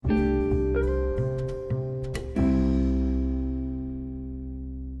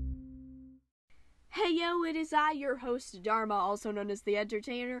it is I, your host, Dharma, also known as The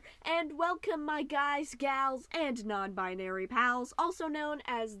Entertainer, and welcome my guys, gals, and non-binary pals, also known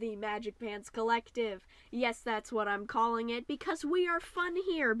as the Magic Pants Collective. Yes, that's what I'm calling it, because we are fun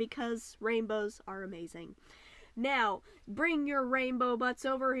here, because rainbows are amazing. Now, bring your rainbow butts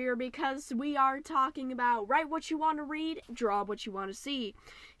over here because we are talking about write what you want to read, draw what you want to see.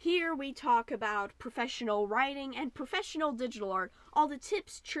 Here we talk about professional writing and professional digital art, all the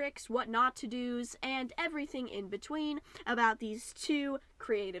tips, tricks, what not to do's, and everything in between about these two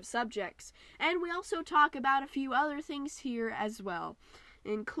creative subjects. And we also talk about a few other things here as well,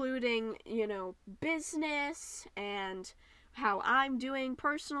 including, business and how I'm doing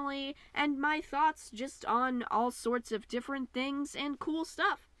personally, and my thoughts just on all sorts of different things and cool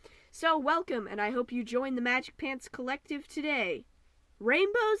stuff. So welcome, and I hope you join the Magic Pants Collective today.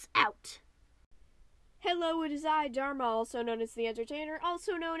 Rainbows out! Hello, it is I, Dharma, also known as The Entertainer,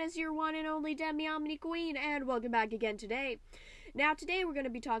 also known as your one and only Demi-Omni Queen, and welcome back again today. Now, today we're going to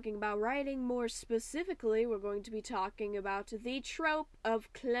be talking about writing. More specifically, we're going to be talking about the trope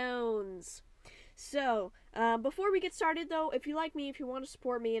of clones. So, before we get started, though, if you like me, if you want to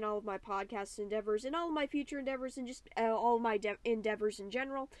support me in all of my podcast endeavors, and all of my future endeavors, and just all of my endeavors in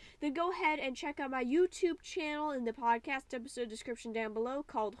general, then go ahead and check out my YouTube channel in the podcast episode description down below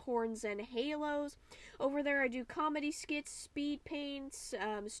called Horns and Halos. Over there, I do comedy skits, speed paints,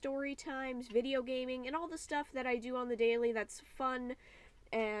 story times, video gaming, and all the stuff that I do on the daily that's fun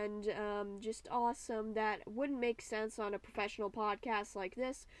and just awesome that wouldn't make sense on a professional podcast like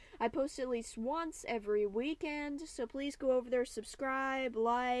this. I post at least once every weekend, so please go over there, subscribe,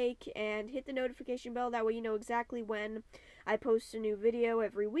 like, and hit the notification bell. That way you know exactly when I post a new video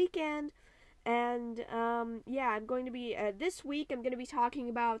every weekend. And I'm going to be this week I'm going to be talking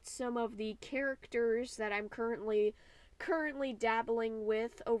about some of the characters that I'm currently dabbling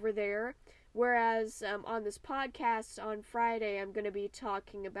with over there. Whereas on this podcast on Friday, I'm going to be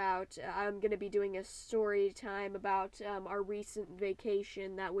doing a story time about our recent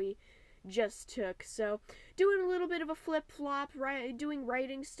vacation that we just took. So, doing a little bit of a flip-flop, doing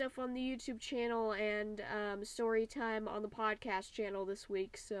writing stuff on the YouTube channel and story time on the podcast channel this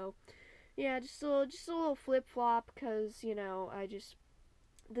week. So, yeah, just a little flip-flop because,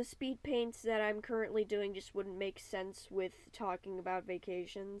 the speed paints that I'm currently doing just wouldn't make sense with talking about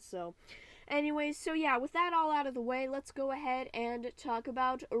vacations. So, anyways, with that all out of the way, let's go ahead and talk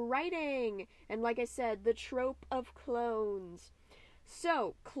about writing. And like I said, the trope of clones.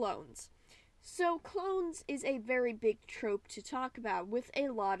 So, clones is a very big trope to talk about, with a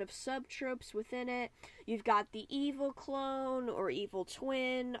lot of subtropes within it. You've got the evil clone or evil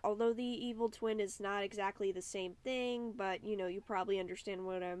twin, although the evil twin is not exactly the same thing, but, you probably understand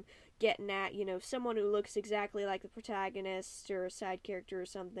what I'm getting at. Someone who looks exactly like the protagonist or a side character or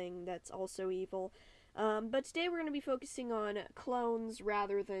something that's also evil. But today we're going to be focusing on clones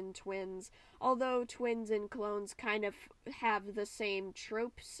rather than twins, although twins and clones kind of have the same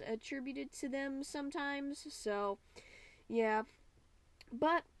tropes attributed to them sometimes, so, yeah.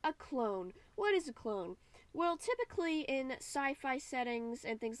 But a clone. What is a clone? Well, typically in sci-fi settings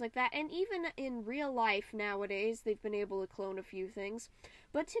and things like that, and even in real life nowadays, they've been able to clone a few things,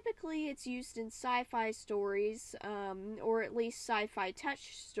 but typically it's used in sci-fi stories, or at least sci-fi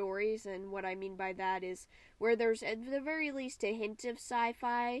touch stories, and what I mean by that is where there's at the very least a hint of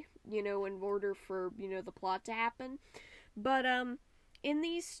sci-fi, in order for, the plot to happen. But, in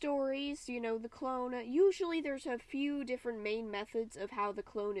these stories, the clone, usually there's a few different main methods of how the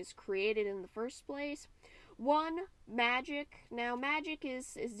clone is created in the first place. One, magic. Now, magic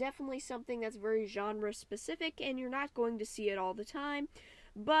is definitely something that's very genre-specific, and you're not going to see it all the time.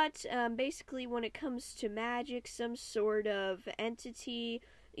 But, basically, when it comes to magic, some sort of entity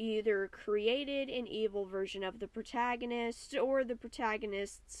either created an evil version of the protagonist, or the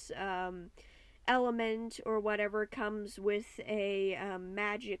protagonist's, element or whatever comes with a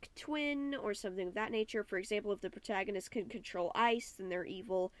magic twin or something of that nature. For example, if the protagonist can control ice, then their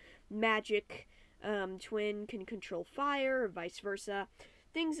evil magic twin can control fire, or vice versa.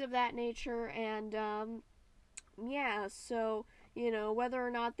 Things of that nature, and so, whether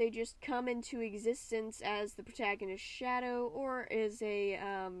or not they just come into existence as the protagonist's shadow, or is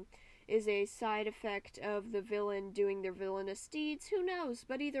a side effect of the villain doing their villainous deeds, who knows,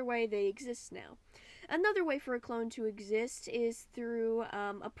 but either way, they exist now. Another way for a clone to exist is through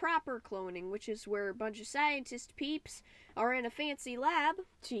a proper cloning, which is where a bunch of scientist peeps are in a fancy lab,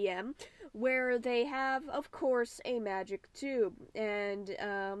 TM, where they have, of course, a magic tube, and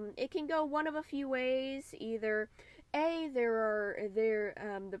it can go one of a few ways. Either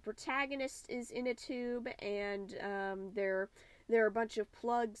the protagonist is in a tube, and there are a bunch of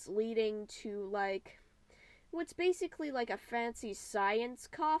plugs leading to, like, what's basically like a fancy science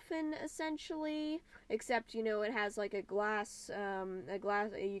coffin, essentially. Except, it has like a glass,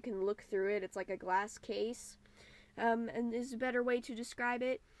 you can look through it. It's like a glass case. And is a better way to describe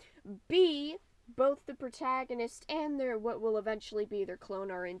it. B, both the protagonist and what will eventually be their clone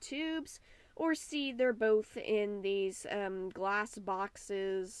are in tubes. Or C, they're both in these glass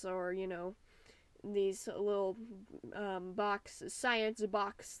boxes, or, these little science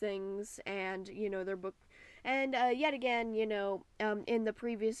box things, and, they're book. And yet again, in the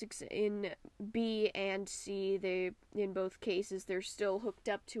previous, in B and C, in both cases, they're still hooked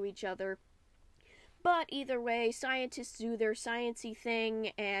up to each other. But either way, scientists do their sciencey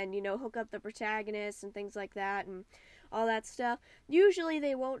thing and, hook up the protagonists and things like that and all that stuff. Usually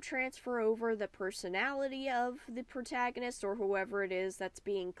they won't transfer over the personality of the protagonist or whoever it is that's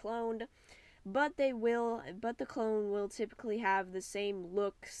being cloned, but the clone will typically have the same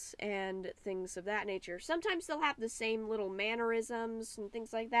looks and things of that nature. Sometimes they'll have the same little mannerisms and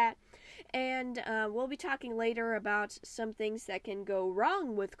things like that. And we'll be talking later about some things that can go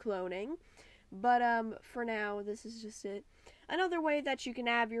wrong with cloning. But for now, this is just it. Another way that you can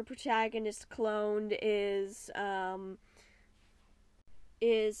have your protagonist cloned is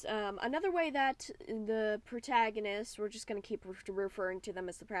another way that the protagonist, we're just going to keep referring to them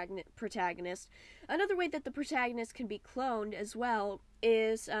as the protagonist. Another way that the protagonist can be cloned as well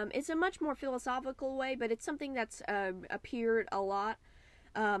is, it's a much more philosophical way, but it's something that's appeared a lot.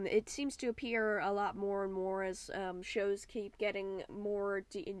 It seems to appear a lot more and more as shows keep getting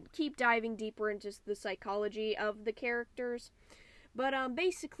keep diving deeper into the psychology of the characters. But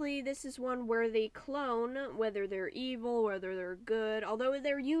basically, this is one where the clone, whether they're evil, whether they're good, although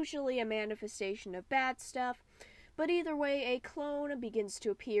they're usually a manifestation of bad stuff, but either way, a clone begins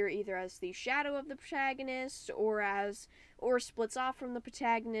to appear either as the shadow of the protagonist, or splits off from the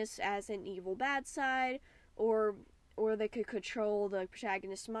protagonist as an evil bad side, or they could control the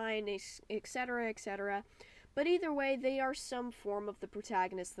protagonist's mind, etc., etc. But either way, they are some form of the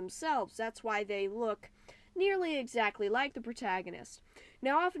protagonist themselves. That's why they look nearly exactly like the protagonist.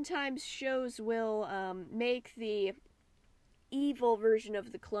 Now, oftentimes shows will make the evil version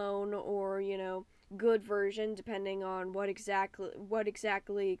of the clone, or good version, depending on what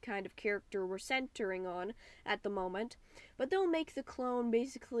exactly kind of character we're centering on at the moment. But they'll make the clone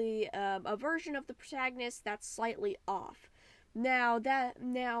basically a version of the protagonist that's slightly off. Now,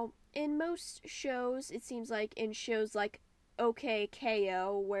 in most shows, it seems like in shows like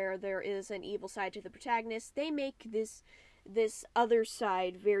OK-Ko, where there is an evil side to the protagonist, they make this other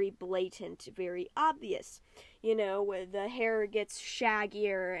side very blatant, very obvious. Where the hair gets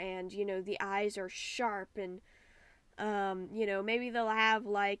shaggier and, the eyes are sharp and, maybe they'll have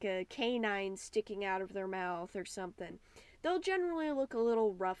like a canine sticking out of their mouth or something. They'll generally look a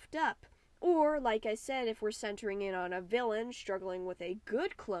little roughed up. Or, like I said, if we're centering in on a villain struggling with a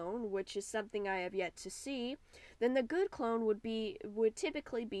good clone, which is something I have yet to see, then the good clone would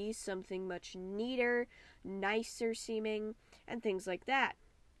typically be something much neater, nicer seeming, and things like that.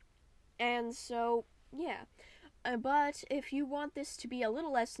 And so, yeah. But if you want this to be a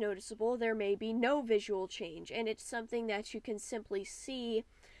little less noticeable, there may be no visual change, and it's something that you can simply see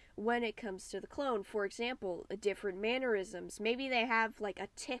when it comes to the clone. For example, different mannerisms. Maybe they have like a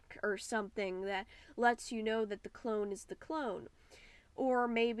tick or something that lets you know that the clone is the clone. Or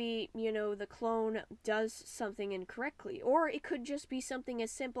maybe, the clone does something incorrectly. Or it could just be something as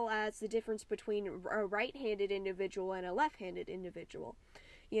simple as the difference between a right-handed individual and a left-handed individual.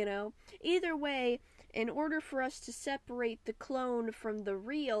 Either way, in order for us to separate the clone from the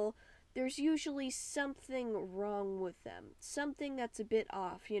real, there's usually something wrong with them. Something that's a bit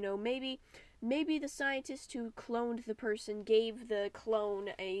off. Maybe the scientist who cloned the person gave the clone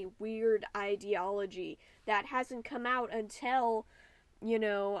a weird ideology that hasn't come out until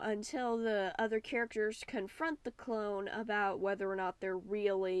the other characters confront the clone about whether or not they're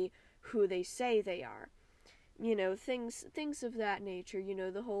really who they say they are. Things of that nature,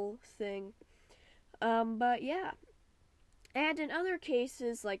 the whole thing. But yeah. And in other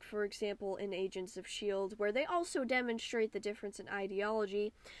cases, like for example in Agents of S.H.I.E.L.D., where they also demonstrate the difference in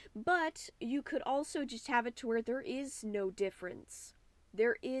ideology, but you could also just have it to where there is no difference.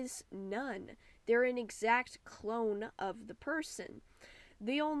 There is none. They're an exact clone of the person.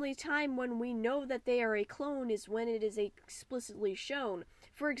 The only time when we know that they are a clone is when it is explicitly shown.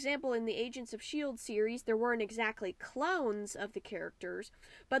 For example, in the Agents of S.H.I.E.L.D. series, there weren't exactly clones of the characters,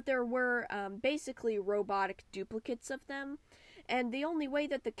 but there were basically robotic duplicates of them. And the only way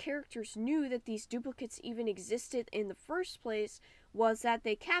that the characters knew that these duplicates even existed in the first place was that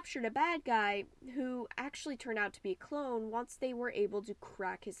they captured a bad guy who actually turned out to be a clone once they were able to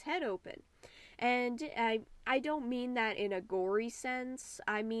crack his head open. And I don't mean that in a gory sense.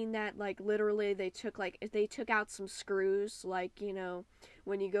 I mean that, like, literally they took out some screws, like, you know,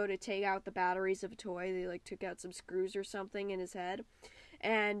 when you go to take out the batteries of a toy, they, like, took out some screws or something in his head.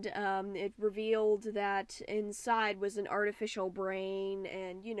 And it revealed that inside was an artificial brain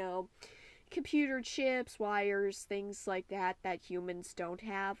and, you know, computer chips, wires, things like that humans don't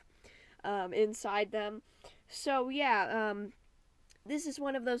have inside them. So, yeah, this is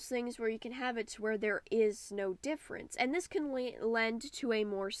one of those things where you can have it to where there is no difference. And this can lend to a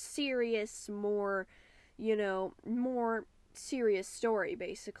more serious, more serious story,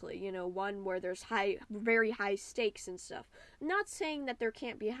 basically. You know, one where there's very high stakes and stuff. I'm not saying that there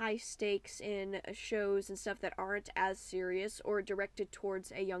can't be high stakes in shows and stuff that aren't as serious or directed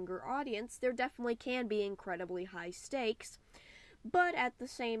towards a younger audience. There definitely can be incredibly high stakes. But at the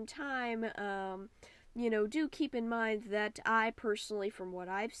same time, do keep in mind that I personally, from what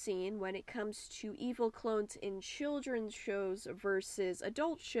I've seen, when it comes to evil clones in children's shows versus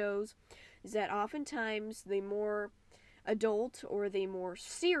adult shows, is that oftentimes the more adult or the more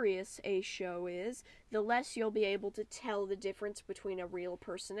serious a show is, the less you'll be able to tell the difference between a real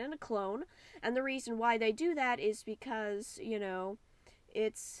person and a clone. And the reason why they do that is because,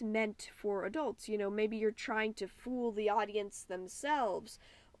 it's meant for adults. Maybe you're trying to fool the audience themselves,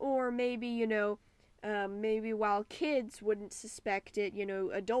 or maybe, maybe while kids wouldn't suspect it,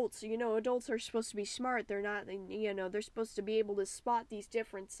 adults are supposed to be smart. They're not, they're supposed to be able to spot these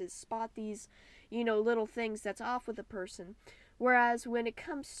differences, spot these, little things that's off with a person. Whereas when it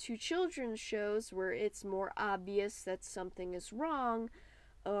comes to children's shows where it's more obvious that something is wrong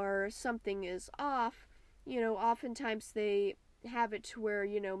or something is off, oftentimes they have it to where,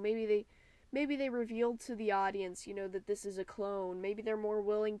 maybe they reveal to the audience, that this is a clone. Maybe they're more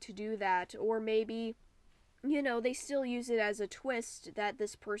willing to do that. Or maybe, they still use it as a twist that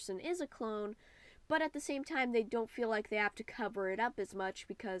this person is a clone, but at the same time, they don't feel like they have to cover it up as much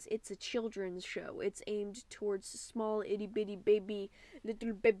because it's a children's show. It's aimed towards small, itty-bitty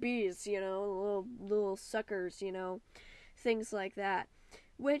little babies, little suckers, things like that.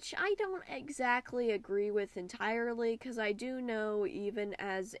 Which I don't exactly agree with entirely, because I do know, even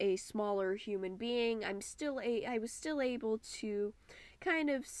as a smaller human being, I was still able to kind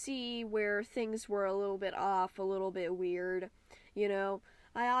of see where things were a little bit off, a little bit weird.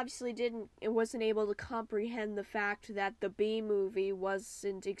 I obviously wasn't able to comprehend the fact that the Bee Movie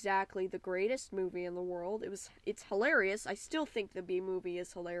wasn't exactly the greatest movie in the world. It's hilarious. I still think the Bee Movie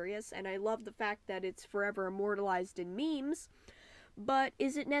is hilarious, and I love the fact that it's forever immortalized in memes. But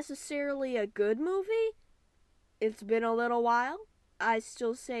is it necessarily a good movie? It's been a little while. I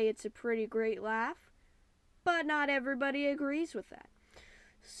still say it's a pretty great laugh, but not everybody agrees with that.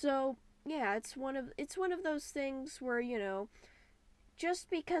 So, yeah, it's one of those things where, just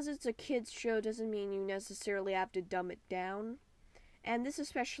because it's a kids show doesn't mean you necessarily have to dumb it down. And this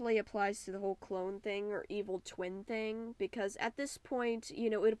especially applies to the whole clone thing or evil twin thing, because at this point,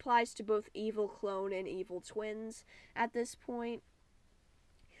 it applies to both evil clone and evil twins at this point.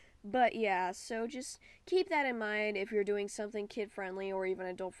 But yeah, so just keep that in mind if you're doing something kid-friendly or even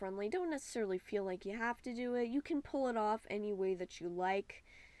adult-friendly. Don't necessarily feel like you have to do it. You can pull it off any way that you like.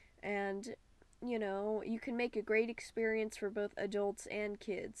 And, you can make a great experience for both adults and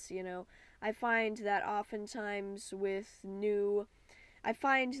kids, I find that oftentimes with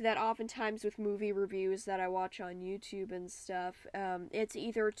movie reviews that I watch on YouTube and stuff, it's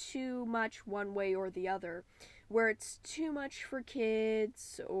either too much one way or the other, where it's too much for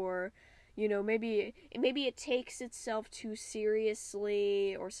kids, or, maybe it takes itself too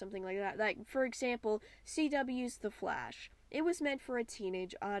seriously, or something like that. Like, for example, CW's The Flash. It was meant for a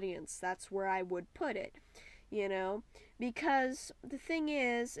teenage audience. That's where I would put it, because the thing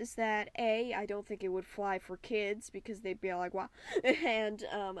is that, I don't think it would fly for kids, because they'd be like, wow, and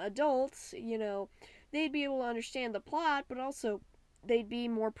adults, they'd be able to understand the plot, but also they'd be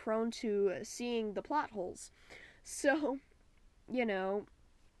more prone to seeing the plot holes. So,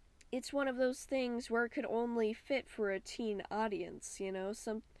 it's one of those things where it could only fit for a teen audience,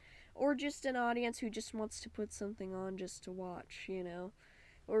 or just an audience who just wants to put something on just to watch,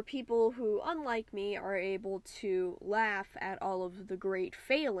 or people who, unlike me, are able to laugh at all of the great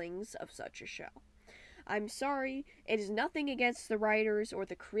failings of such a show. I'm sorry, it is nothing against the writers or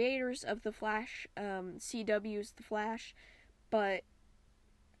the creators of The Flash, CW's The Flash, but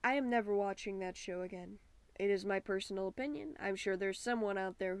I am never watching that show again. It is my personal opinion. I'm sure there's someone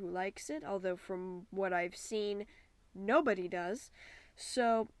out there who likes it, although from what I've seen, nobody does.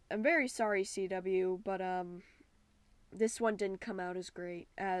 So, I'm very sorry, CW, but, this one didn't come out as great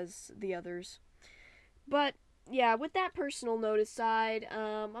as the others. But, yeah, with that personal note aside,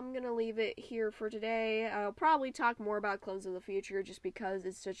 I'm gonna leave it here for today. I'll probably talk more about clones in the future just because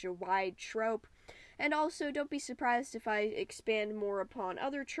it's such a wide trope. And also, don't be surprised if I expand more upon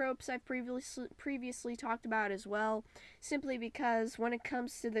other tropes I've previously talked about as well, simply because when it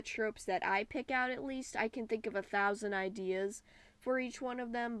comes to the tropes that I pick out at least, I can think of 1,000 ideas for each one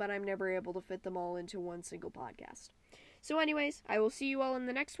of them, but I'm never able to fit them all into one single podcast. So anyways, I will see you all in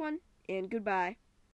the next one, and goodbye.